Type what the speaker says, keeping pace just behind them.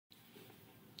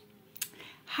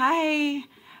Hi,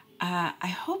 I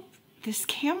hope this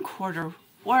camcorder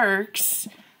works.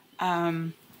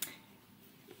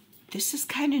 This is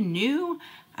kind of new.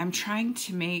 I'm trying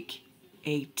to make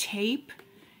a tape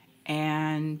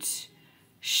and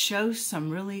show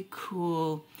some really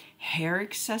cool hair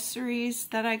accessories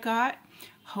that I got.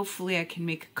 Hopefully I can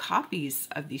make copies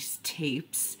of these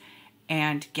tapes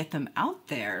and get them out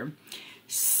there.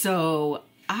 So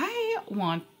I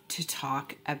want to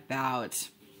talk about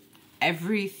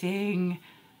everything.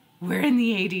 We're in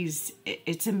the 80s.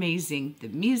 It's amazing. The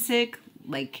music,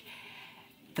 like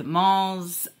the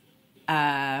malls,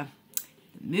 the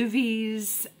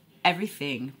movies,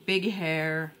 everything. Big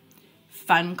hair,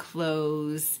 fun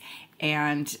clothes,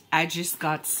 and I just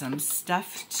got some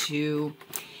stuff to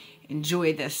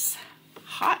enjoy this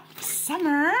hot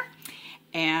summer.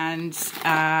 And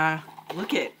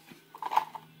look at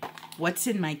what's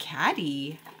in my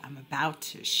caddy. I'm about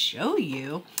to show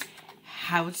you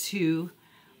how to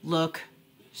look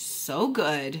so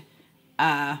good.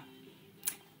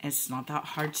 It's not that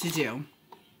hard to do.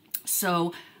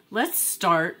 So let's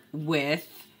start with,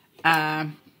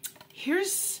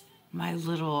 here's my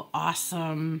little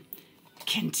awesome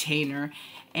container,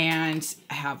 and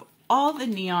I have all the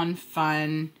neon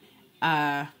fun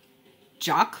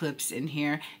jaw clips in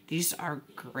here. These are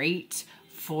great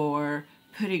for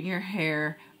putting your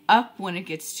hair up when it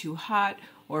gets too hot,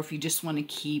 or if you just want to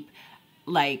keep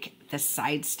like the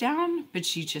sides down,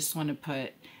 but you just want to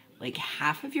put like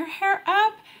half of your hair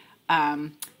up.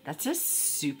 That's a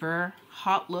super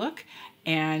hot look.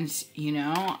 And you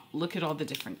know, look at all the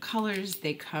different colors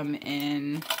they come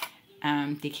in.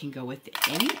 They can go with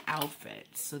any outfit.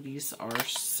 So these are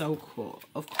so cool.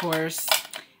 Of course,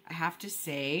 I have to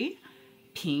say,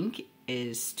 pink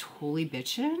is totally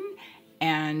bitchin',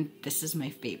 and this is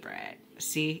my favorite.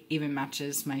 See, even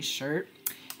matches my shirt.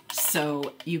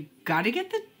 So you gotta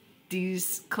get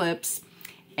these clips,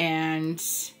 and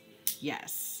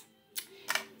yes.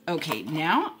 Okay,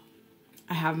 now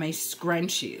I have my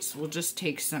scrunchies. We'll just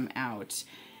take some out.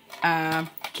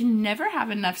 Can never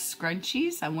have enough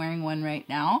scrunchies. I'm wearing one right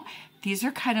now. These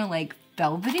are kind of like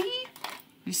velvety.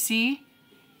 You see?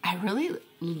 I really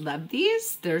love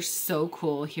these. They're so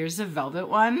cool. Here's a velvet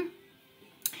one.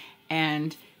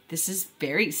 And this is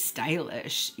very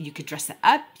stylish. You could dress it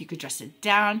up, you could dress it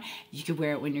down, you could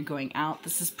wear it when you're going out.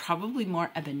 This is probably more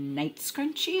of a night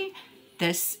scrunchie.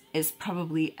 This is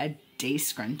probably a day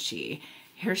scrunchie.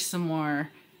 Here's some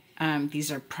more.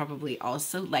 These are probably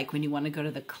also like when you want to go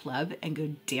to the club and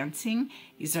go dancing.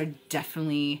 These are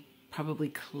definitely probably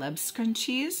club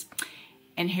scrunchies.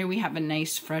 And here we have a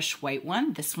nice fresh white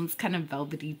one. This one's kind of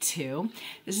velvety too.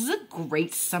 This is a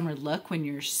great summer look when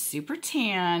you're super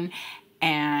tan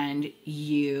and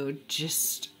you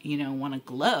just, you know, want to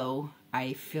glow.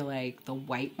 I feel like the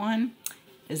white one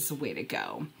is the way to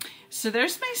go. So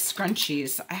there's my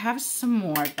scrunchies. I have some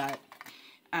more, but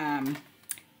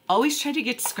always try to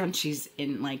get scrunchies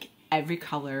in like every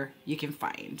color you can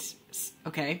find.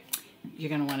 Okay, you're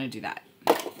gonna want to do that.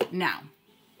 Now,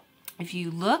 if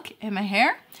you look at my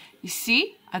hair, you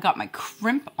see I got my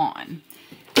crimp on.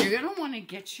 You're gonna want to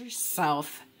get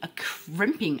yourself a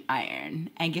crimping iron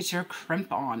and get your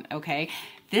crimp on, okay?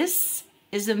 This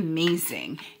is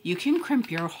amazing. You can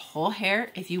crimp your whole hair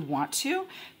if you want to,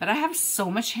 but I have so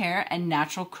much hair and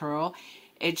natural curl,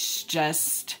 it's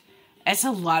just, it's a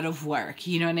lot of work,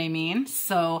 you know what I mean?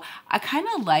 So I kind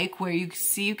of like where you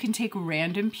see you can take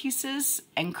random pieces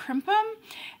and crimp them,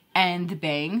 and the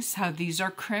bangs, how these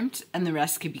are crimped, and the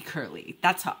rest could be curly.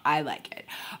 That's how I like it.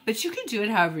 But you can do it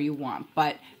however you want,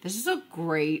 but this is a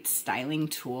great styling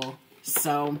tool.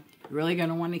 So you're really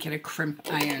gonna wanna get a crimp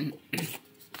iron.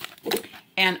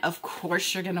 And of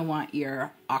course you're gonna want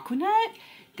your Aquanet.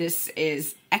 This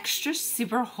is extra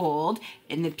super hold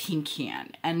in the pink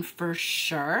can. And for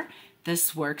sure,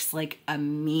 this works like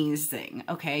amazing,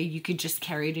 okay? You could just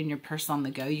carry it in your purse on the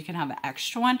go. You can have an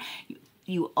extra one.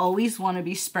 You always want to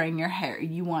be spraying your hair.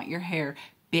 You want your hair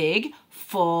big,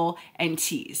 full, and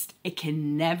teased. It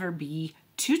can never be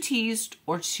too teased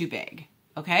or too big,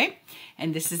 okay?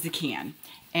 And this is the can.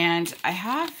 And I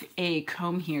have a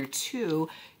comb here too.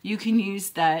 You can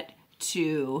use that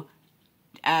to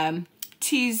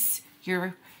tease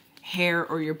your hair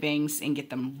or your bangs and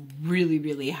get them really,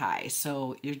 really high.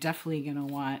 So you're definitely gonna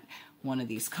want one of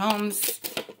these combs,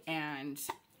 and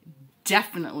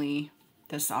definitely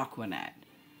this Aquanet.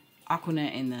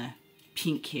 Aquanet in the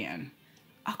pink can.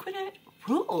 Aquanet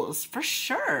rules for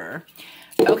sure.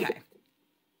 Okay,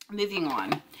 moving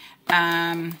on.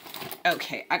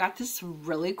 Okay, I got this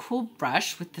really cool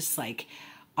brush with this like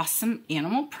awesome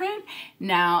animal print.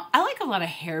 Now, I like a lot of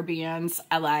hair bands.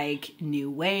 I like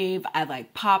new wave. I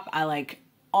like pop. I like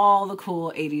all the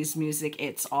cool 80s music.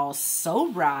 It's all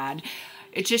so rad.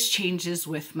 It just changes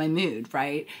with my mood,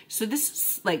 right? So this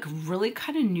is like really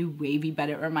kind of new wavy, but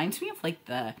it reminds me of like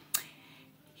the,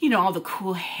 you know, all the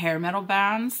cool hair metal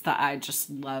bands that I just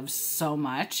love so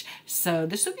much. So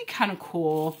this would be kind of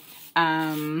cool.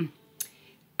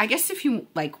 I guess if you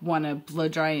like want to blow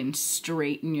dry and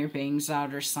straighten your bangs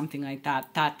out or something like that,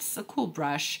 that's a cool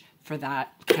brush for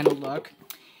that kind of look.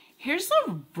 Here's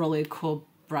a really cool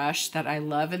brush that I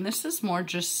love, and this is more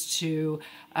just to,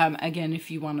 again, if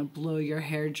you want to blow your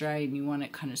hair dry and you want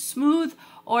it kind of smooth,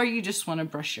 or you just want to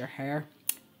brush your hair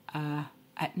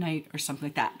at night or something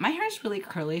like that. My hair is really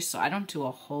curly, so I don't do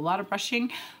a whole lot of brushing,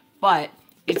 but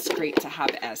it's great to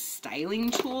have as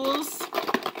styling tools.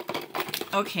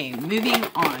 Okay, moving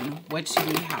on. What do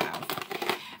we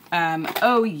have?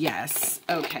 Oh yes.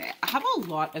 Okay, I have a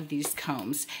lot of these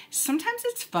combs. Sometimes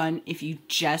it's fun if you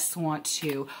just want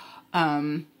to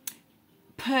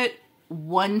put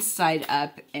one side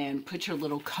up and put your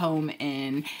little comb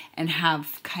in and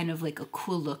have kind of like a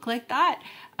cool look like that.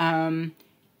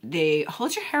 They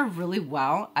hold your hair really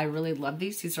well. I really love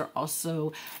these. These are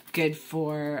also good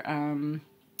for,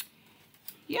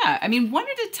 yeah, I mean, one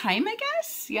at a time, I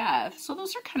guess. Yeah, so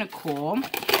those are kind of cool.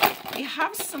 We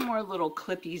have some more little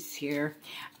clippies here.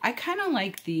 I kind of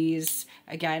like these,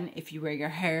 again, if you wear your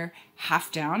hair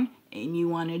half down and you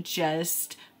want to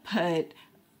just put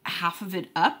half of it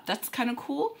up, that's kind of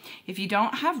cool. If you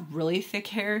don't have really thick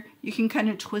hair, you can kind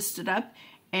of twist it up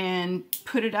and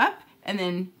put it up and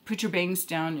then put your bangs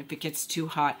down if it gets too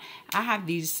hot. I have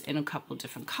these in a couple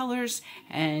different colors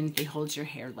and they hold your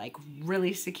hair like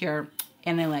really secure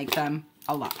and I like them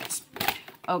a lot.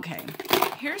 Okay,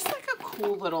 here's like a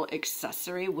cool little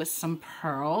accessory with some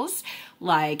pearls.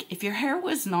 Like if your hair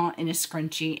was not in a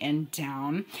scrunchie and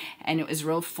down and it was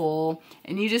real full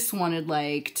and you just wanted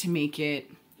like to make it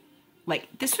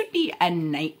like, this would be a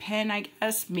night pin, I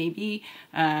guess, maybe.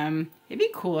 It'd be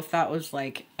cool if that was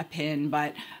like a pin,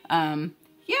 but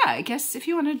yeah, I guess if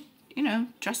you want to, you know,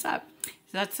 dress up. So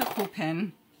that's a cool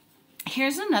pin.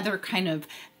 Here's another kind of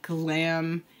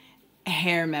glam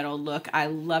hair metal look. I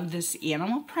love this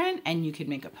animal print, and you could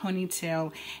make a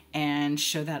ponytail and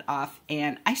show that off.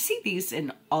 And I see these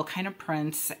in all kind of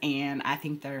prints, and I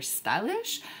think they're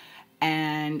stylish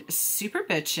and super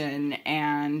bitchin'.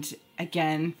 And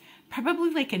again, probably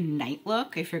like a night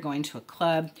look if you're going to a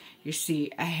club, you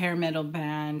see a hair metal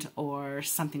band or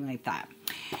something like that.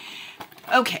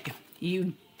 Okay,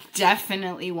 you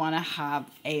definitely want to have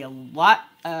a lot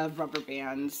of rubber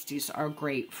bands. These are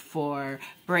great for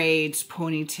braids,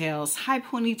 ponytails, high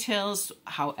ponytails,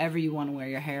 however you want to wear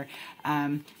your hair,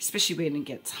 especially when it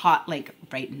gets hot like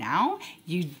right now.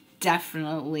 You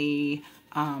definitely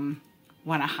want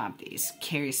to have these.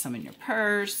 Carry some in your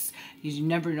purse. You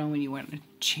never know when you want to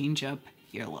change up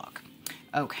your look.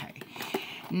 Okay,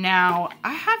 now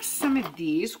I have some of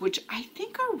these which I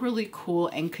think are really cool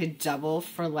and could double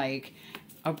for like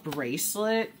a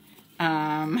bracelet,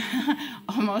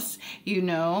 almost, you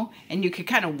know, and you could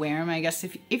kind of wear them, I guess,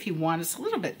 if you want. It's a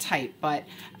little bit tight, but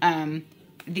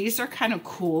these are kind of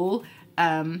cool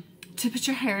to put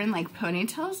your hair in like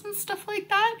ponytails and stuff like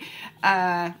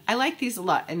that. I like these a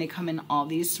lot, and they come in all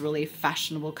these really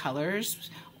fashionable colors,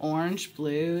 orange,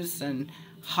 blues, and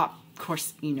hot. Of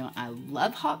course, you know, I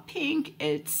love hot pink.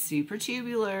 It's super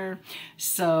tubular.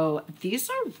 So these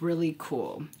are really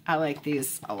cool. I like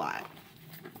these a lot.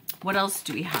 What else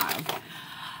do we have?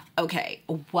 Okay,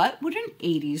 what would an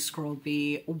 80s girl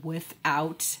be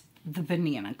without the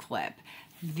banana clip?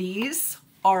 These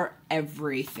are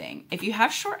everything. If you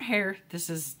have short hair,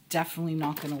 this is definitely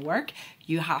not going to work.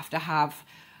 You have to have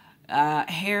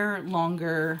hair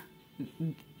longer,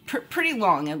 pretty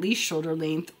long, at least shoulder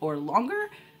length or longer,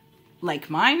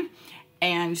 like mine.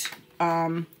 And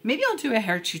maybe I'll do a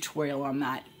hair tutorial on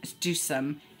that, do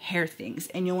some hair things.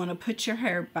 And you'll want to put your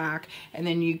hair back, and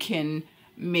then you can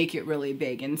make it really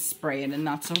big and spray it, and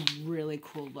that's a really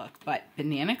cool look. But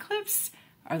banana clips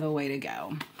are the way to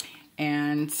go,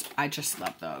 and I just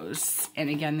love those. And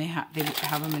again, they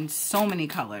have them in so many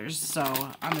colors, so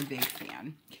I'm a big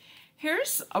fan.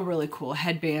 Here's a really cool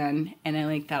headband, and I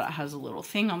like that it has a little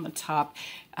thing on the top.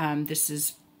 This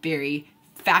is very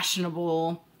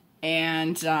fashionable,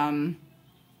 and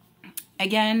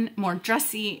again, more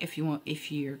dressy if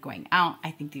you're going out.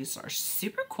 I think these are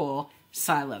super cool,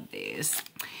 so I love these.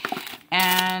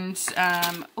 And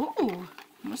oh,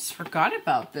 almost forgot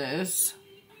about this.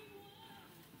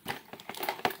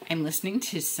 I'm listening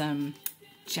to some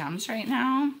jams right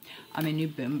now on my new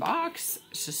boombox.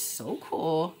 It's just so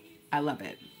cool. I love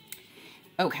it.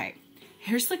 Okay,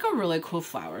 here's like a really cool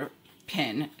flower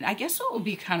pin. I guess what would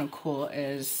be kind of cool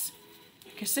is,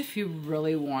 I guess if you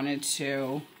really wanted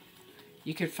to,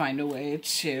 you could find a way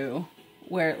to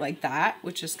wear it like that,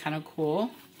 which is kind of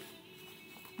cool.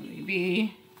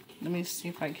 Maybe, let me see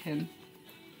if I can,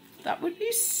 that would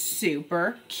be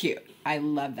super cute. I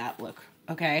love that look,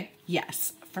 okay?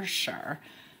 Yes, for sure.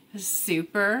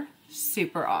 Super,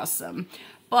 super awesome.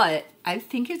 But I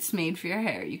think it's made for your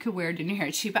hair. You could wear it in your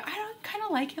hair too, but I don't kind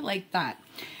of like it like that.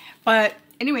 But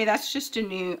anyway, that's just a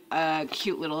new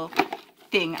cute little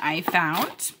thing I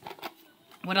found.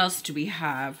 What else do we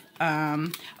have?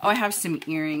 Oh, I have some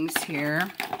earrings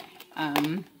here.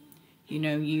 You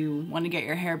know, you want to get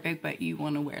your hair big, but you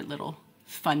want to wear little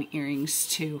fun earrings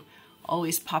to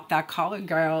always pop that collar,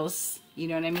 girls. You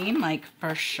know what I mean? Like,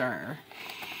 for sure.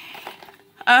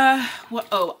 Well,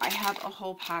 oh, I have a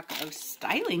whole pack of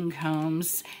styling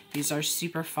combs. These are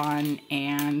super fun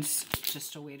and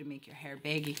just a way to make your hair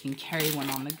big. You can carry one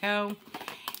on the go.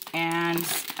 And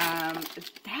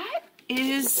that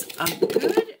is a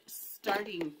good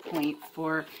starting point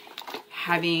for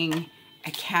having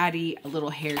a caddy, a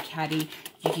little hair caddy.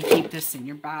 You can keep this in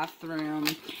your bathroom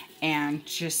and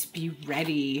just be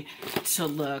ready to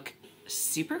look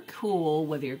super cool,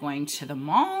 whether you're going to the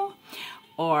mall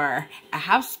or a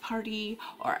house party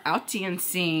or out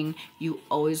dancing. You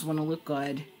always want to look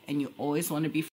good and you always want to be